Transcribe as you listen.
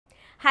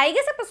Hi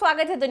guys, आपका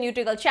स्वागत है द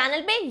न्यूट्री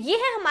चैनल पे। ये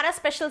है हमारा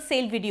स्पेशल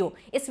सेल वीडियो।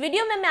 इस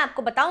वीडियो में मैं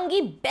आपको बताऊंगी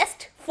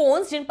बेस्ट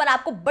फोन्स जिन पर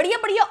आपको बढ़िया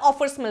बढ़िया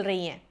ऑफर्स मिल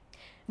रही हैं।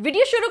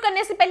 वीडियो शुरू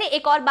करने से पहले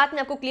एक और बात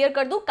मैं आपको क्लियर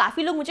कर दूं।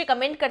 काफी लोग मुझे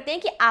कमेंट करते हैं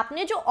कि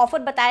आपने जो ऑफर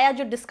बताया,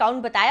 जो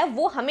डिस्काउंट बताया,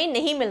 वो हमें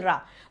नहीं मिल रहा।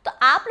 तो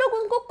आप लोग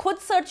उनको खुद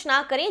सर्च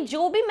ना करें।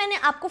 जो भी मैंने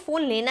आपको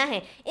फोन लेना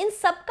है, इन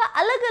सब का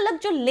अलग अलग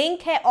जो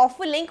लिंक है,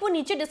 ऑफर लिंक, वो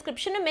नीचे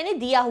डिस्क्रिप्शन में मैंने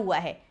दिया हुआ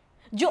है।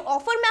 जो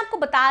ऑफर मैं आपको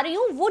बता रही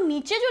हूँ वो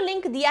नीचे जो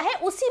लिंक दिया है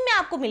उसी में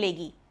आपको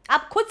मिलेगी।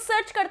 आप खुद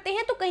सर्च करते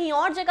हैं तो कहीं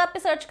और जगह पे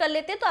सर्च कर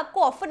लेते हैं तो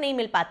आपको ऑफर नहीं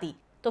मिल पाती।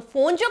 तो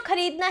फोन जो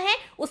खरीदना है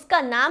उसका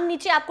नाम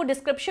नीचे आपको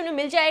डिस्क्रिप्शन में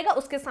मिल जाएगा,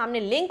 उसके सामने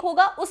लिंक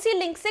होगा, उसी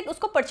लिंक से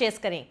उसको परचेस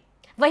करें,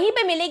 वहीं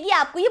पे मिलेगी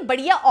आपको ये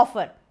बढ़िया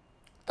ऑफर।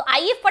 तो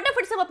आइए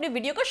फटाफट से हम अपने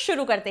वीडियो को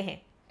शुरू करते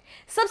हैं।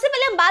 सबसे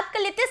पहले हम बात कर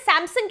लेते हैं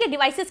सैमसंग के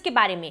डिवाइसेस के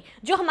बारे में।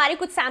 जो हमारे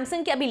कुछ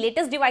सैमसंग के अभी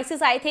लेटेस्ट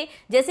डिवाइसेस आए थे,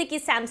 जैसे कि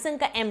सैमसंग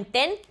का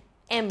M10,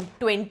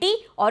 M20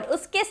 और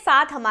उसके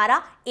साथ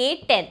हमारा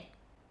A10।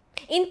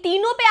 इन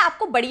तीनों पे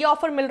आपको बढ़िया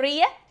ऑफर मिल रही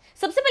है।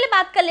 सबसे पहले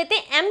बात कर लेते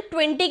हैं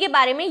M20 के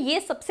बारे में। ये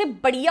सबसे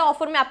बढ़िया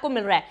ऑफर में आपको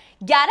मिल रहा है।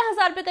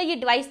 11,000 रुपए का ये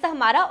डिवाइस था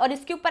हमारा और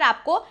इसके ऊपर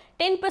आपको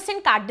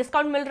 10% कार्ड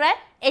डिस्काउंट मिल रहा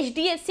है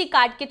HDFC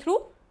कार्ड के थ्रू।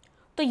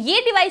 तो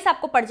ये डिवाइस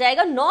आपको पड़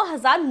जाएगा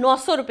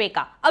 9,900 रुपए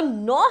का। अब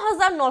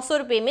 9,900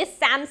 रुपए में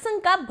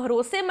सैमसंग का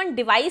भरोसेमंद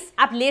डिवाइस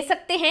आप ले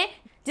सकते हैं,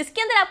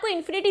 जिसके अंदर आपको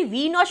इन्फिनिटी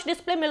V नॉच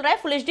डिस्प्ले मिल रहा है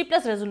फुल HD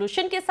प्लस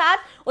रेजोल्यूशन के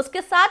साथ।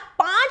 उसके साथ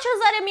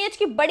 5000 mAh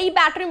की बड़ी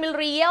बैटरी मिल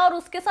रही है और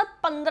उसके साथ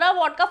 15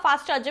 वॉट का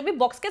फास्ट चार्जर भी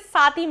बॉक्स के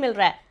साथ ही मिल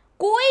रहा है।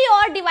 कोई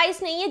और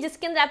डिवाइस नहीं है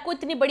जिसके अंदर आपको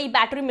इतनी बड़ी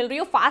बैटरी मिल रही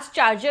हो फास्ट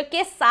चार्जर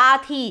के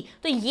साथ ही।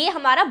 तो ये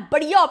हमारा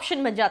बढ़िया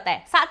ऑप्शन बन जाता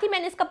है। साथ ही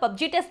मैंने इसका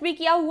PUBG टेस्ट भी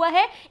किया हुआ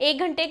है, 1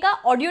 घंटे का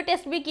ऑडियो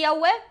टेस्ट भी किया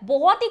हुआ है।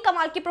 बहुत ही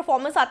कमाल की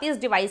परफॉर्मेंस आती है इस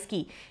डिवाइस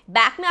की।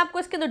 बैक में आपको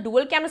इसके अंदर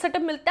डुअल कैमरा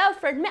सेटअप मिलता है और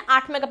फ्रंट में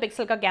 8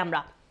 मेगापिक्सल का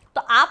कैमरा।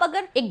 तो आप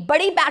अगर एक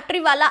बड़ी बैटरी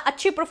वाला,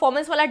 अच्छी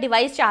परफॉर्मेंस वाला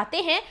डिवाइस चाहते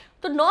हैं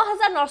तो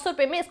 9,900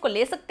 रुपए में इसको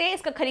ले सकते हैं।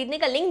 इसका खरीदने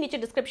का लिंक नीचे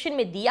डिस्क्रिप्शन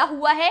में दिया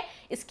हुआ है,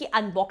 इसकी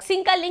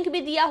अनबॉक्सिंग का लिंक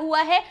भी दिया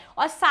हुआ है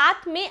और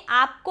साथ में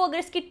आपको अगर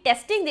इसकी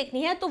टेस्टिंग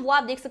देखनी है तो वो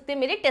आप देख सकते हैं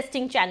मेरे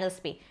टेस्टिंग चैनल्स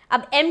पे।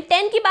 अब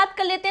M10 की बात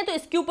कर लेते हैं तो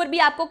इसके ऊपर भी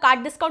आपको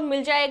कार्ड डिस्काउंट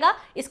मिल जाएगा।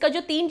 इसका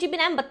जो 3GB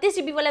रैम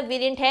 32GB वाला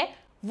वेरियंट है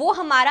वो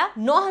हमारा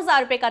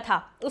 9,000 रुपए का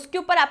था। उसके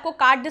ऊपर आपको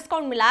कार्ड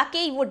डिस्काउंट मिला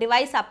के वो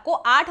डिवाइस आपको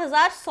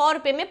 8,100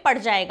 रुपए में पड़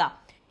जाएगा।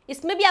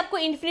 इसमें भी आपको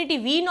इन्फिनिटी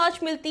V नॉच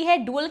मिलती है,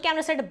 डुअल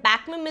कैमरा सेट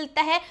बैक में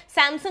मिलता है,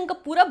 सैमसंग का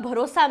पूरा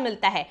भरोसा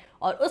मिलता है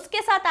और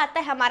उसके साथ आता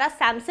है हमारा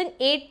सैमसंग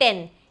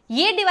A10।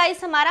 ये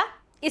डिवाइस हमारा,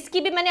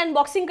 इसकी भी मैंने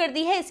अनबॉक्सिंग कर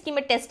दी है, इसकी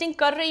मैं टेस्टिंग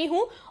कर रही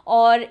हूँ।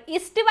 और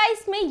इस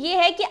डिवाइस में ये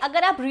है कि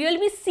अगर आप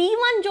Realme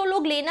C1 जो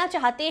लोग लेना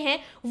चाहते हैं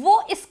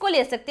वो इसको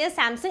ले सकते हैं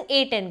सैमसंग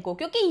A10 को,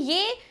 क्योंकि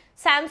ये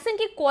सैमसंग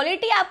की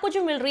क्वालिटी आपको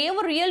जो मिल रही है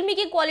वो Realme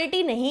की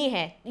क्वालिटी नहीं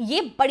है।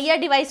 ये बढ़िया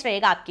डिवाइस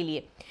रहेगा आपके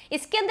लिए।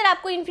 इसके अंदर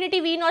आपको इन्फिनिटी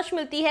V नॉच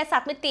मिलती है,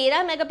 साथ में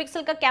 13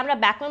 मेगापिक्सल का कैमरा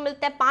बैक में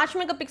मिलता है, 5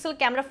 मेगापिक्सल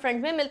कैमरा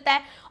फ्रंट में मिलता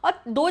है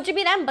और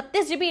 2GB RAM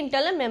 32GB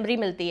internal memory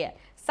मिलती है।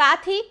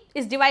 साथ ही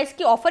इस डिवाइस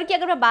की ऑफर की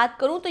अगर मैं बात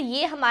करूं तो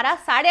ये हमारा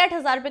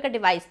 8,500 रुपए का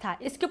डिवाइस था।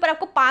 इसके ऊपर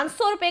आपको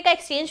 500 रुपए का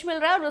एक्सचेंज मिल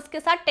रहा है और उसके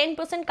साथ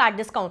 10% कार्ड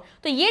डिस्काउंट।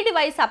 तो ये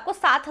डिवाइस आपको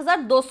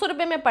 7,200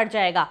 रुपए में पड़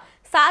जाएगा।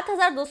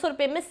 7,200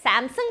 रुपए में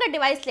सैमसंग का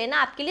डिवाइस लेना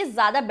आपके लिए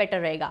ज्यादा बेटर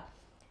रहेगा।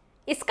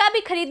 इसका भी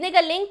खरीदने का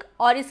लिंक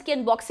और इसकी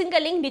अनबॉक्सिंग का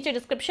लिंक नीचे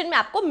डिस्क्रिप्शन में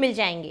आपको मिल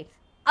जाएंगे।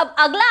 अब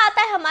अगला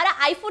आता है हमारा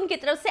आईफोन की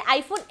तरफ से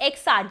iPhone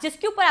XR,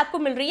 जिसके ऊपर आपको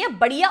मिल रही है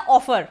बढ़िया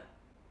ऑफर।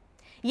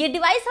 ये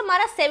डिवाइस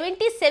हमारा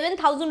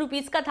 77,000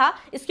 रुपीज का था।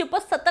 इसके ऊपर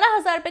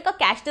 17,000 रुपए का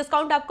कैश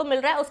डिस्काउंट आपको मिल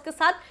रहा है, उसके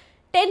साथ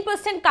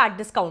 10% कार्ड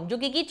डिस्काउंट, जो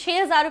कि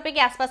 6,000 रुपए के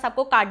आसपास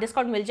आपको कार्ड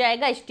डिस्काउंट मिल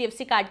जाएगा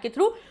HDFC कार्ड के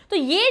थ्रू। तो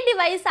ये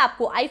डिवाइस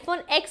आपको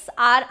iPhone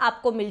XR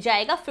आपको मिल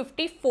जाएगा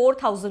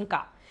 54,000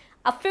 का।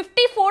 अब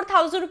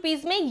 54,000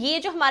 रुपीज में ये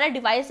जो हमारा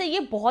डिवाइस है ये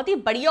बहुत ही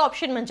बढ़िया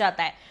ऑप्शन बन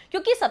जाता है,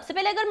 क्योंकि सबसे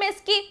पहले अगर मैं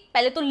इसकी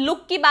पहले तो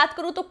लुक की बात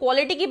करूं तो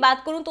क्वालिटी की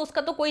बात करूं तो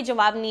उसका तो कोई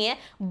जवाब नहीं है।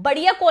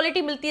 बढ़िया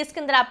क्वालिटी मिलती है इसके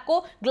अंदर आपको।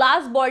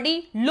 ग्लास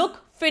बॉडी, लुक,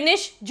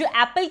 फिनिश जो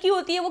एप्पल की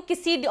होती है वो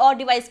किसी और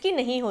डिवाइस की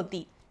नहीं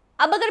होती।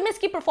 अब अगर मैं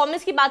इसकी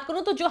परफॉर्मेंस की बात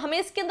करूं तो जो हमें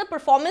इसके अंदर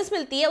परफॉर्मेंस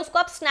मिलती है उसको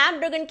आप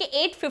स्नैपड्रैगन के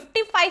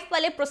 855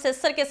 वाले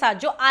प्रोसेसर के साथ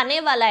जो आने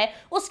वाला है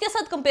उसके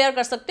साथ कंपेयर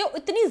कर सकते हो।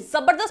 इतनी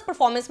जबरदस्त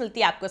परफॉर्मेंस मिलती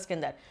है आपको इसके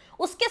अंदर।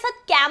 उसके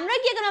साथ कैमरा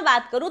की अगर मैं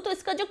बात करूं तो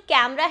इसका जो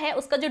कैमरा है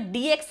उसका जो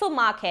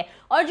DxOMark है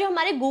और जो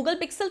हमारे गूगल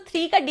पिक्सल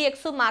 3 का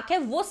DxOMark है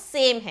वो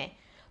सेम है।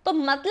 तो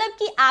मतलब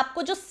कि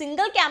आपको जो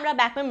सिंगल कैमरा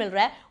बैक में मिल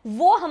रहा है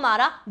वो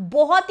हमारा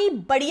बहुत ही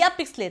बढ़िया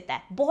पिक्स लेता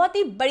है, बहुत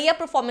ही बढ़िया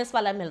परफॉर्मेंस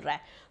वाला मिल रहा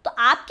है। तो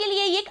आपके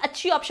लिए ये एक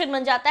अच्छी ऑप्शन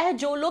बन जाता है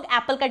जो लोग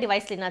एप्पल का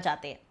डिवाइस लेना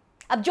चाहते हैं।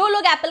 अब जो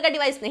लोग एप्पल का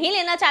डिवाइस नहीं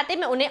लेना चाहते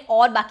मैं उन्हें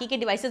और बाकी के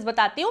डिवाइसेस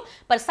बताती हूँ,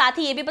 पर साथ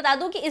ही ये भी बता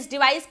दूं कि इस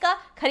डिवाइस का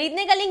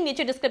खरीदने का लिंक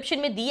नीचे डिस्क्रिप्शन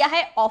में दिया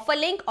है, ऑफर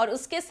लिंक, और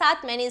उसके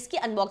साथ मैंने इसकी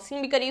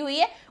अनबॉक्सिंग भी करी हुई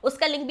है,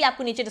 उसका लिंक भी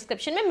आपको नीचे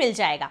डिस्क्रिप्शन में मिल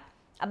जाएगा।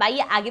 अब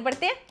आइए आगे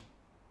बढ़ते हैं।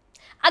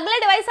 अगला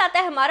डिवाइस आता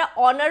है हमारा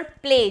Honor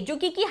Play, जो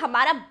कि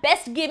हमारा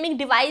बेस्ट गेमिंग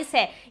डिवाइस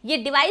है। ये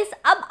डिवाइस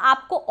अब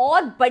आपको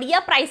और बढ़िया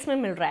प्राइस में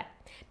मिल रहा है।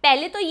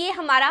 पहले तो ये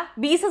हमारा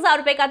 20,000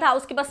 रुपए का था,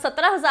 उसके बाद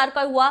 17,000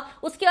 का हुआ,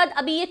 उसके बाद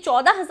अभी ये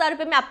 14,000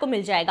 रुपए में आपको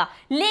मिल जाएगा।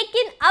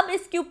 लेकिन अब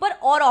इसके ऊपर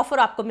और ऑफर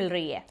आपको मिल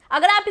रही है।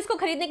 अगर आप इसको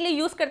खरीदने के लिए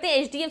यूज करते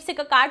हैं HDFC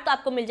का कार्ड तो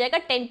आपको मिल जाएगा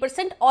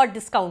 10% और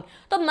डिस्काउंट।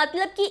 तो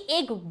मतलब कि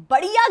एक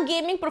बढ़िया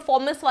गेमिंग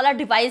परफॉर्मेंस वाला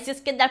डिवाइस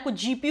जिसके अंदर आपको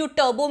GPU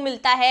टर्बो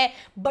मिलता है,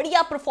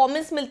 बढ़िया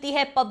परफॉर्मेंस मिलती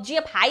है, PUBG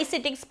आप हाई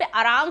सेटिंग्स पे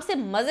आराम से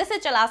मजे से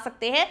चला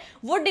सकते हैं,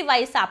 वो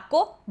डिवाइस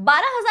आपको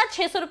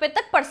 12,600 रुपए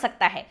तक पड़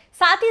सकता है।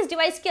 साथ ही इस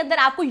डिवाइस के अंदर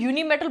आपको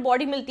यूनिमेटल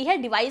बॉडी मिलती है।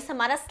 डिवाइस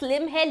हमारा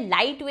स्लिम है,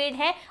 लाइट वेट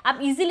है, आप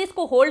इजीली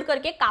इसको होल्ड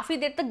करके काफी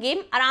देर तक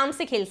गेम आराम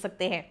से खेल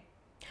सकते हैं।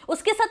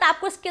 उसके साथ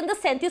आपको इसके अंदर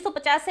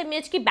 3750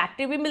 mAh की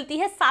बैटरी भी मिलती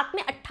है, साथ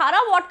में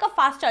 18 वॉट का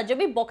फास्ट चार्जर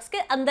भी बॉक्स के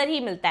अंदर ही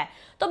मिलता है।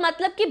 तो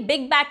मतलब कि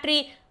बिग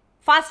बैटरी,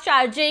 फास्ट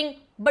चार्जिंग,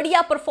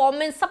 बढ़िया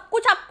परफॉर्मेंस, सब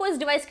कुछ आपको इस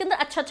डिवाइस के अंदर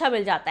अच्छा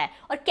मिल जाता है।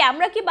 और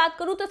कैमरा की बात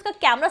करूं तो इसका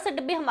कैमरा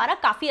सेटअप भी हमारा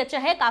काफी अच्छा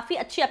है, काफी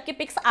अच्छी आपकी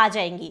पिक्स आ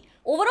जाएंगी।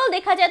 ओवरऑल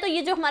देखा जाए तो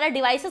ये जो हमारा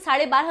डिवाइस है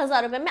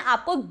 12,500 रुपए में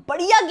आपको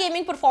बढ़िया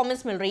गेमिंग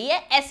परफॉर्मेंस मिल रही है।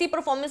 ऐसी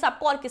परफॉर्मेंस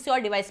आपको और किसी और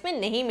डिवाइस में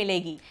नहीं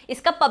मिलेगी।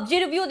 इसका PUBG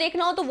रिव्यू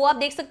देखना हो तो वो आप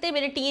देख सकते हैं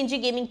मेरे TNG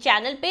गेमिंग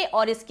चैनल पे,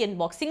 और इसकी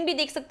अनबॉक्सिंग भी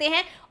देख सकते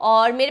हैं।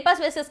 और मेरे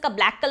पास वैसे इसका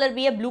ब्लैक कलर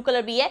भी है, ब्लू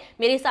कलर भी है,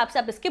 मेरे हिसाब से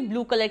आप इसके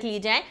ब्लू कलर के लिए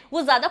जाएं,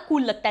 वो ज्यादा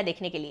कूल लगता है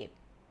देखने के लिए।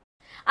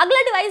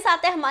 अगला डिवाइस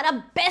आता है हमारा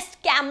बेस्ट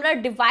कैमरा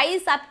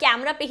डिवाइस। आप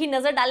कैमरा पे ही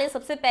नजर डालें।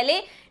 सबसे पहले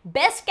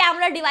बेस्ट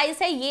कैमरा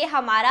डिवाइस है ये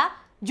हमारा,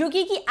 जो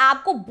कि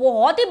आपको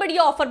बहुत ही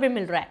बढ़िया ऑफर पे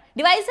मिल रहा है।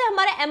 डिवाइस है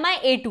हमारा Mi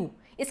A2।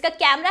 इसका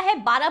कैमरा है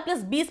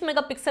 12+20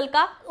 मेगापिक्सल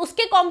का।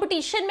 उसके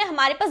कंपटीशन में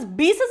हमारे पास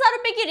 20,000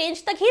 रुपए की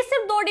रेंज तक ही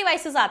सिर्फ 2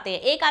 डिवाइसेस आते हैं।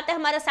 एक आता है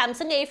हमारा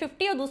Samsung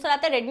A50 और दूसरा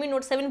आता है Redmi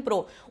Note 7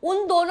 Pro।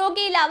 उन दोनों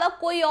के अलावा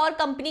कोई और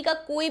कंपनी का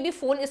कोई भी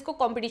फोन इसको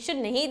कंपटीशन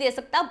नहीं दे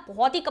सकता।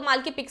 बहुत ही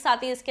कमाल की पिक्स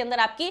आती है इसके अंदर,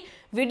 आपकी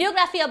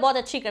वीडियोग्राफी आप बहुत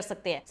अच्छी कर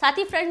सकते हैं। साथ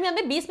ही फ्रंट में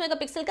हमें 20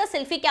 मेगापिक्सल का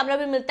सेल्फी कैमरा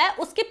भी मिलता है,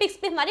 उसकी पिक्स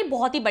भी हमारी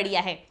बहुत ही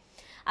बढ़िया है।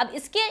 अब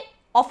इसके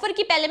ऑफर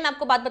की पहले मैं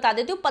आपको बात बता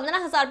देती हूँ।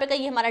 15,000 रुपए का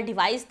ये हमारा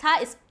डिवाइस था,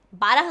 इस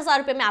 12,000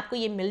 रुपए में आपको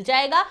ये मिल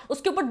जाएगा।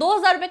 उसके ऊपर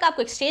 2,000 रुपए का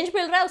आपको एक्सचेंज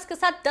मिल रहा है, उसके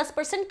साथ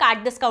 10%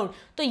 कार्ड डिस्काउंट।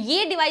 तो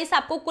ये डिवाइस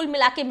आपको कुल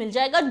मिला के मिल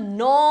जाएगा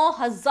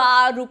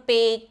 9,000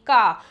 रुपए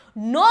का।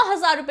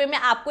 9,000 रुपए में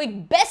आपको एक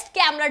बेस्ट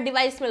कैमरा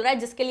डिवाइस मिल रहा है,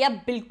 जिसके लिए आप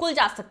बिल्कुल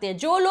जा सकते हैं।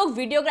 जो लोग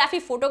वीडियोग्राफी,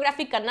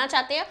 फोटोग्राफी करना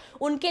चाहते हैं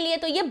उनके लिए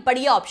तो ये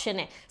बढ़िया ऑप्शन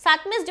है।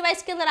 साथ में इस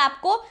डिवाइस के अंदर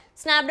आपको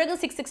स्नैपड्रैगन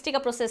 660 का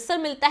प्रोसेसर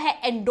मिलता है,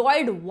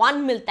 Android 1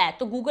 मिलता है,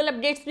 तो गूगल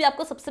अपडेट्स भी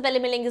आपको सबसे पहले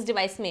मिलेंगे इस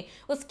डिवाइस में।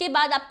 उसके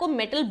बाद आपको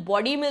मेटल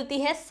बॉडी मिलती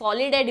है,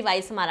 सॉलिड है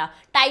डिवाइस हमारा,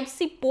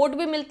 Type-C पोर्ट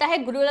भी मिलता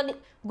है,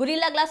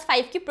 Gorilla Glass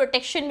 5 की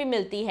प्रोटेक्शन भी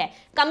मिलती है।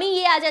 कमी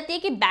ये आ जाती है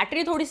कि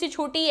बैटरी थोड़ी सी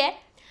छोटी है,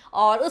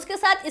 और उसके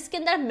साथ इसके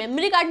अंदर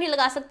मेमोरी कार्ड नहीं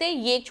लगा सकते,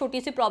 ये एक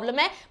छोटी सी प्रॉब्लम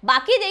है।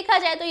 बाकी देखा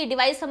जाए तो ये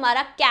डिवाइस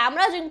हमारा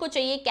कैमरा, जिनको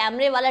चाहिए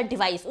कैमरे वाला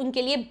डिवाइस,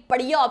 उनके लिए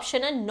बढ़िया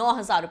ऑप्शन है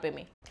 9,000 रुपए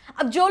में।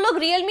 अब जो लोग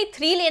Realme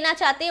 3 लेना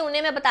चाहते हैं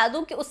उन्हें मैं बता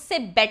दूं कि उससे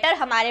बेटर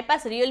हमारे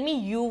पास Realme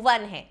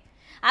U1 है।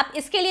 आप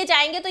इसके लिए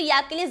जाएंगे तो ये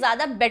आपके लिए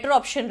ज्यादा बेटर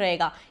ऑप्शन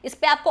रहेगा। इस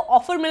पे आपको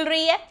ऑफर मिल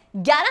रही है।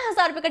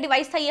 11,000 रुपए का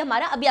डिवाइस था ये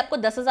हमारा, अभी आपको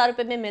 10,000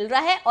 रुपए में मिल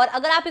रहा है। और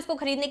अगर आप इसको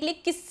खरीदने के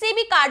लिए किसी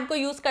भी कार्ड को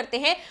यूज करते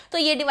हैं तो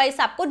ये डिवाइस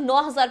आपको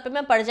 9,000 रुपए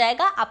में पड़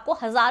जाएगा। आपको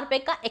 1,000 रुपए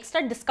का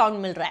एक्स्ट्रा डिस्काउंट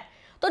मिल रहा है,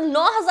 तो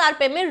 9,000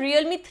 रुपए में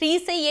Realme 3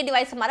 से ये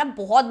डिवाइस हमारा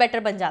बहुत बेटर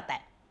बन जाता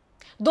है।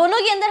 दोनों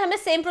के अंदर हमें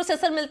सेम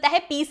प्रोसेसर मिलता है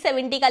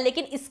P70 का,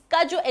 लेकिन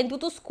इसका जो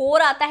Antutu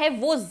स्कोर आता है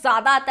वो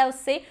ज्यादा आता है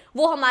उससे,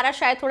 वो हमारा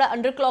शायद थोड़ा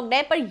अंडरक्लॉक्ड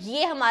है, पर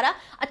ये हमारा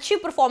अच्छी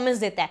परफॉर्मेंस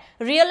देता है।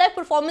 रियल लाइफ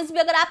परफॉर्मेंस भी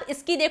अगर आप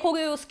इसकी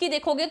देखोगे उसकी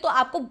देखोगे तो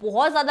आपको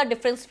बहुत ज्यादा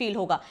डिफरेंस फील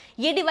होगा।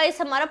 ये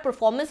डिवाइस हमारा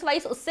परफॉर्मेंस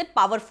वाइज उससे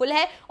पावरफुल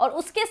है, और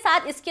उसके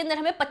साथ इसके अंदर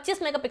हमें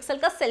 25 मेगापिक्सल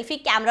का सेल्फी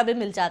कैमरा भी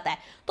मिल जाता है।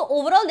 तो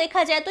ओवरऑल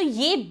देखा जाए तो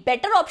ये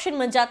बेटर ऑप्शन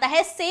बन जाता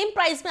है। सेम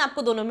प्राइस में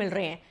आपको दोनों मिल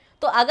रहे हैं,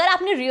 तो अगर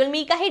आपने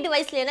Realme का ही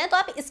डिवाइस लेना है तो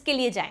आप इसके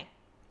लिए जाएं।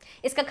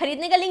 इसका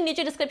खरीदने का लिंक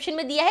नीचे डिस्क्रिप्शन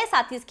में दिया है,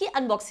 साथ ही इसकी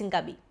अनबॉक्सिंग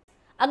का भी।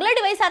 अगला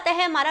डिवाइस आता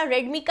है हमारा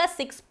Redmi का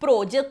 6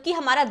 Pro, जो कि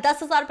हमारा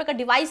 10,000 रुपए का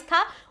डिवाइस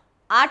था।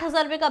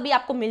 8,000 रुपए का भी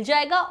आपको मिल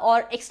जाएगा,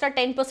 और एक्स्ट्रा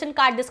 10%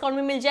 कार्ड डिस्काउंट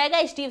में मिल जाएगा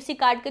HDFC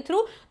कार्ड के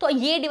थ्रू। तो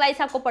ये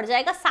डिवाइस आपको पड़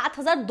जाएगा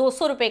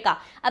 7,200 रुपए का।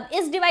 अब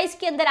इस डिवाइस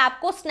के अंदर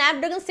आपको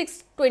स्नैपड्रैगन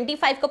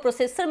 625 का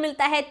प्रोसेसर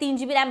मिलता है,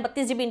 3GB RAM,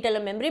 32GB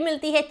internal memory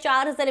मिलती है,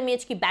 4000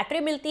 mAh की बैटरी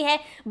मिलती है,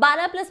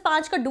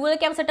 12+5 का डुअल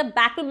कैम सेटअप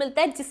बैक में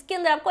मिलता है, जिसके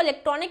अंदर आपको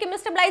इलेक्ट्रॉनिक इमेज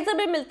स्टेबलाइजर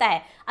भी मिलता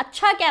है।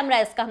 अच्छा कैमरा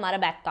है इसका हमारा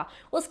बैक का।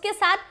 उसके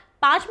साथ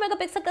 5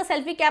 मेगापिक्सल का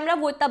सेल्फी कैमरा,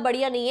 वो इतना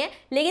बढ़िया नहीं है,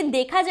 लेकिन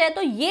देखा जाए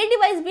तो ये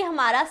डिवाइस भी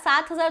हमारा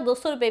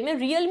 7,200 रुपए में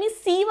Realme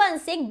C1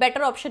 से एक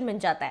बेटर ऑप्शन बन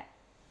जाता है।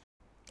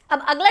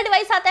 अब अगला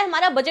डिवाइस आता है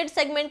हमारा बजट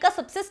सेगमेंट का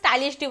सबसे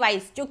स्टाइलिश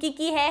डिवाइस, जो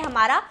कि है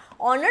हमारा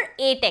Honor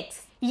 8X।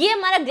 ये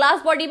हमारा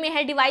ग्लास बॉडी में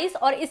है डिवाइस,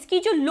 और इसकी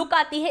जो लुक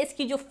आती है,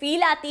 इसकी जो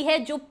फील आती है,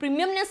 जो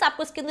प्रीमियमनेस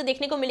आपको इसके अंदर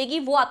देखने को मिलेगी,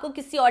 वो आपको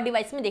किसी और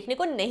डिवाइस में देखने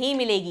को नहीं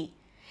मिलेगी।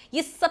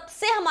 ये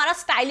सबसे हमारा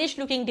स्टाइलिश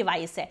लुकिंग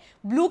डिवाइस है।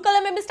 ब्लू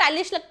कलर में भी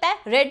स्टाइलिश लगता है,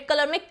 रेड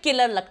कलर में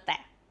किलर लगता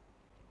है।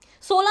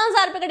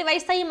 16,000 रुपए का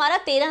डिवाइस था ये हमारा,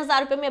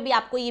 13,000 रुपए में अभी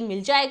आपको ये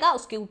मिल जाएगा।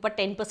 उसके ऊपर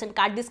 10%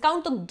 कार्ड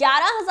डिस्काउंट, तो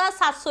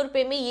 11,700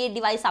 रुपए में ये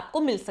डिवाइस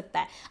आपको मिल सकता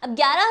है। अब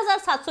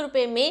 11,700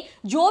 रुपए में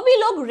जो भी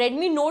लोग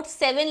Redmi Note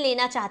 7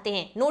 लेना चाहते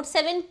हैं, Note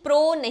 7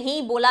 Pro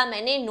नहीं बोला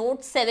मैंने,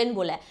 Note 7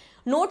 बोला है।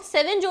 नोट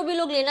 7 जो भी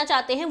लोग लेना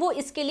चाहते हैं वो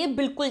इसके लिए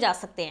बिल्कुल जा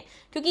सकते हैं,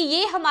 क्योंकि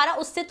ये हमारा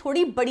उससे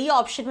थोड़ी बढ़िया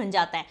ऑप्शन बन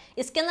जाता है।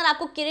 इसके अंदर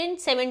आपको किरण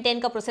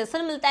 710 का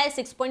प्रोसेसर मिलता है,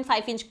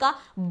 6.5 इंच का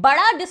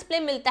बड़ा डिस्प्ले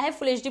मिलता है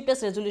फुल HD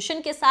प्लस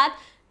रेजोल्यूशन के साथ,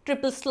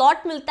 ट्रिपल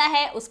स्लॉट मिलता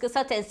है, उसके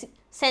साथ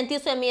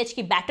 3700 mAh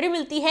की बैटरी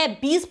मिलती है,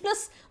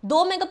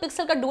 20+2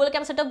 मेगापिक्सल का डुअल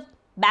कैमरा सेटअप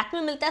बैक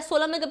में मिलता है,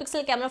 16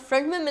 मेगापिक्सल कैमरा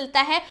फ्रंट में मिलता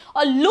है,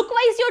 और लुक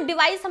वाइज जो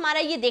डिवाइस हमारा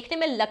ये देखने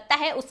में लगता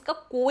है उसका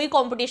कोई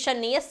कंपटीशन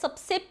नहीं है।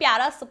 सबसे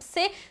प्यारा,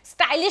 सबसे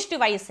स्टाइलिश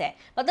डिवाइस है।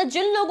 मतलब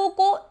जिन लोगों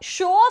को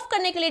शो ऑफ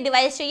करने के लिए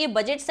डिवाइस चाहिए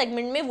बजट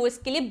सेगमेंट में, वो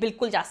इसके लिए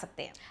बिल्कुल जा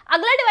सकते हैं।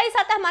 अगला डिवाइस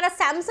आता है हमारा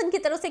सैमसंग की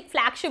तरफ से एक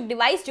फ्लैगशिप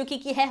डिवाइस, जो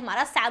कि है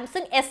हमारा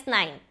सैमसंग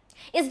S9।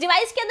 इस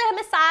डिवाइस के अंदर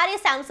हमें सारे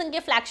सैमसंग के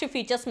फ्लैगशिप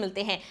फीचर्स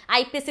मिलते हैं।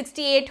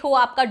 IP68 हो,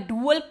 आपका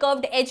डुअल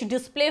कर्व्ड एज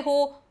डिस्प्ले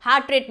हो,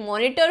 हार्ट रेट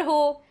मॉनिटर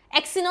हो,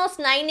 Exynos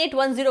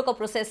 9810 का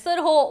प्रोसेसर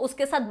हो,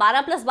 उसके साथ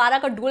 12+12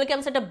 का डुअल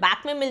कैमरा सेटअप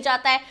बैक में मिल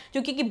जाता है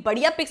जो कि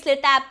बढ़िया पिक्स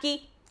लेता है आपकी।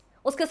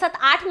 उसके साथ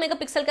 8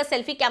 मेगापिक्सल का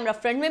सेल्फी कैमरा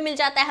फ्रंट में मिल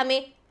जाता है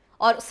हमें,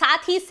 और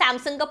साथ ही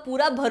सैमसंग का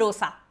पूरा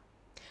भरोसा।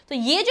 तो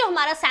ये जो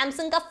हमारा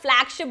सैमसंग का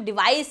फ्लैगशिप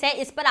डिवाइस है,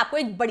 इस पर आपको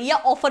एक बढ़िया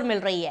ऑफर मिल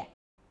रही है।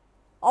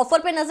 ऑफर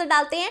पे नजर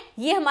डालते हैं।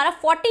 ये हमारा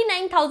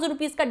 49,000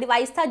 रुपीज का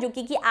डिवाइस था, जो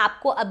कि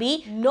आपको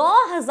अभी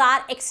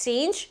 9,000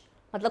 एक्सचेंज,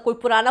 मतलब कोई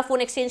पुराना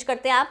फोन एक्सचेंज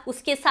करते हैं आप,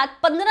 उसके साथ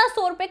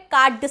 1500 रुपए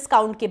कार्ड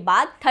डिस्काउंट के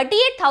बाद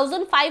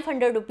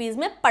 38,500 रुपीज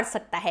में पड़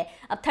सकता है।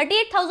 अब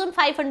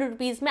 38,500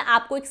 रुपीज में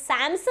आपको एक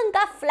सैमसंग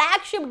का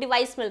फ्लैगशिप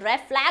डिवाइस मिल रहा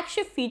है,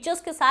 फ्लैगशिप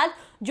फीचर्स के साथ,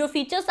 जो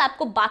फीचर्स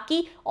आपको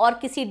बाकी और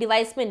किसी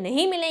डिवाइस में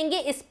नहीं मिलेंगे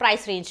इस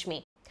प्राइस रेंज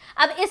में।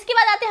 अब इसके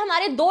बाद आते हैं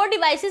हमारे दो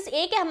डिवाइसेस।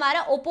 एक है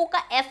हमारा ओप्पो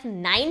का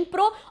F9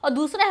 Pro और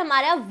दूसरा है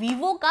हमारा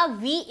वीवो का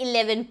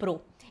V11 Pro।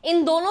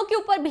 इन दोनों के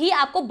ऊपर भी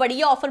आपको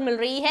बढ़िया ऑफर मिल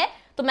रही है।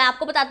 तो मैं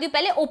आपको बताती हूँ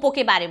पहले ओप्पो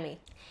के बारे में।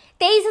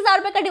 23,000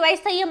 रुपए का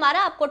डिवाइस था ये हमारा,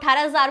 आपको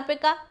 18,000 रुपए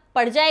का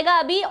पड़ जाएगा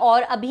अभी।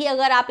 और अभी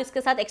अगर आप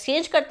इसके साथ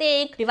एक्सचेंज करते हैं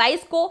एक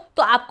डिवाइस को,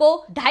 तो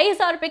आपको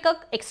 2,500 रुपए का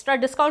एक्स्ट्रा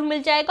डिस्काउंट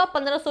मिल जाएगा,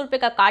 1,500 रुपए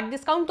का कार्ड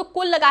डिस्काउंट। तो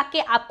कुल लगा के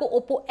आपको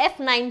ओप्पो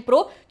F9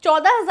 Pro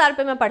 14,000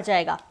 रुपए में पड़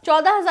जाएगा।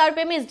 14,000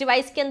 रुपए में इस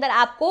डिवाइस के अंदर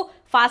आपको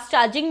फास्ट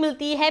चार्जिंग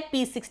मिलती है,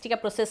 P60 का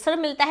प्रोसेसर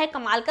मिलता है,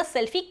 कमाल का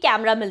सेल्फी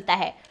कैमरा मिलता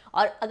है।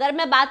 और अगर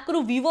मैं बात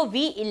करूं Vivo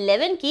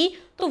V11 की,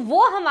 तो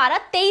वो हमारा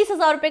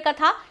 23,000 रुपए का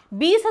था,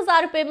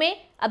 20,000 रुपए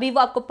में अभी वो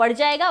आपको पड़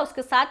जाएगा।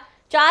 उसके साथ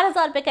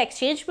 4,000 रुपए का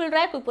एक्सचेंज मिल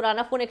रहा है कोई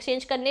पुराना फोन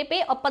एक्सचेंज करने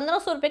पे, और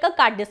 1,500 रुपए का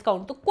कार्ड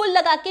डिस्काउंट। तो कुल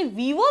लगा के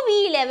Vivo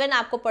V11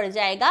 आपको पड़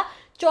जाएगा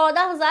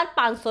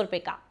 14,500 रुपए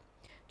का।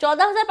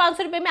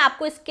 14,500 रुपए में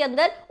आपको इसके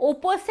अंदर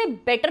ओप्पो से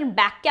बेटर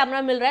बैक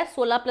कैमरा मिल रहा है,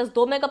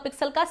 16+2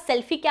 मेगापिक्सल का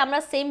सेल्फी कैमरा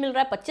सेम मिल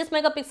रहा है, 25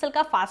 मेगापिक्सल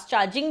का फास्ट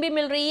चार्जिंग भी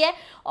मिल रही है,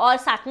 और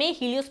साथ में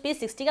हीलियो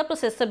P60 का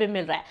प्रोसेसर भी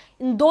मिल रहा है।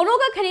 इन दोनों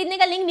का खरीदने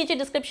का लिंक नीचे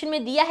डिस्क्रिप्शन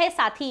में दिया है,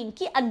 साथ ही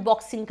इनकी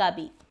अनबॉक्सिंग का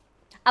भी।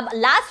 अब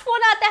लास्ट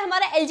फोन आता है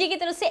हमारा LG की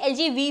तरफ से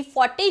LG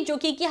V40, जो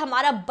कि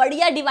हमारा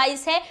बढ़िया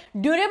डिवाइस है,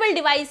 ड्यूरेबल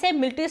डिवाइस है,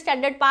 मिलिट्री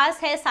स्टैंडर्ड पास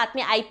है, साथ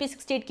में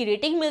IP68 की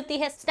रेटिंग मिलती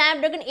है,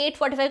 स्नैपड्रैगन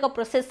 845 का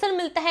प्रोसेसर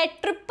मिलता है,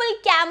 ट्रिपल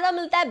कैमरा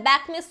मिलता है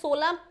बैक में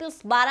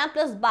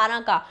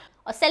 16+12+12 का,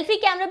 और सेल्फी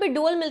कैमरा भी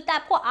डुअल मिलता है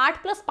आपको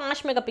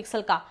 8+5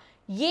 मेगापिक्सल का।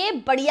 ये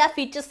बढ़िया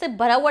फीचर्स से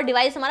भरा हुआ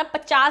डिवाइस हमारा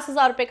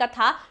 50,000 रुपए का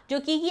था, जो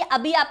कि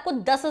अभी आपको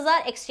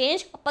 10,000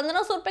 एक्सचेंज,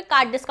 1,500 रुपए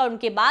कार्ड डिस्काउंट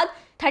के बाद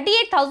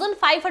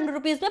 38,500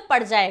 रुपीज में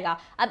पड़ जाएगा।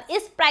 अब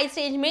इस प्राइस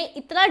रेंज में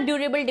इतना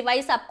ड्यूरेबल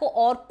डिवाइस आपको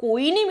और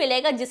कोई नहीं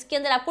मिलेगा, जिसके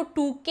अंदर आपको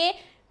 2K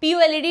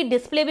POLED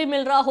डिस्प्ले भी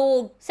मिल रहा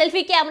हो,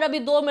 सेल्फी कैमरा भी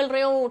 2 मिल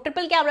रहे हो,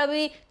 ट्रिपल कैमरा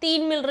भी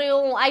 3 मिल रहे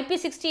हो,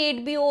 IP68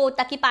 भी हो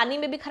ताकि पानी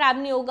में भी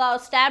खराब नहीं होगा, और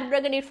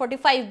स्नैपड्रैगन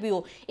 845 भी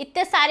हो।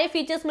 इतने सारे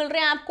फीचर्स मिल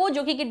रहे हैं आपको,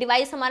 जो कि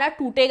डिवाइस हमारा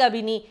टूटेगा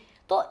भी नहीं।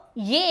 तो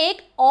ये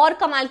एक और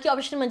कमाल की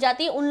ऑप्शन बन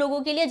जाती है उन लोगों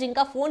के लिए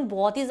जिनका फोन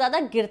बहुत ही ज्यादा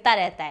गिरता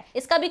रहता है।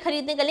 इसका भी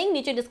खरीदने का लिंक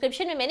नीचे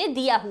डिस्क्रिप्शन में मैंने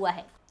दिया हुआ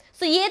है।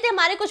 सो ये थे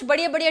हमारे कुछ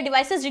बढ़िया बढ़िया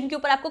डिवाइसेस जिनके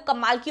ऊपर आपको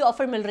कमाल की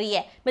ऑफर मिल रही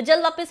है। मैं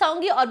जल्द वापस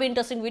आऊंगी और भी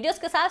इंटरेस्टिंग वीडियोस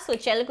के साथ। सो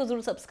चैनल को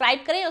जरूर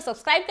सब्सक्राइब करें, और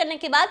सब्सक्राइब करने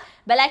के बाद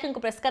बेल आइकन को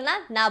प्रेस करना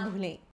ना भूलें।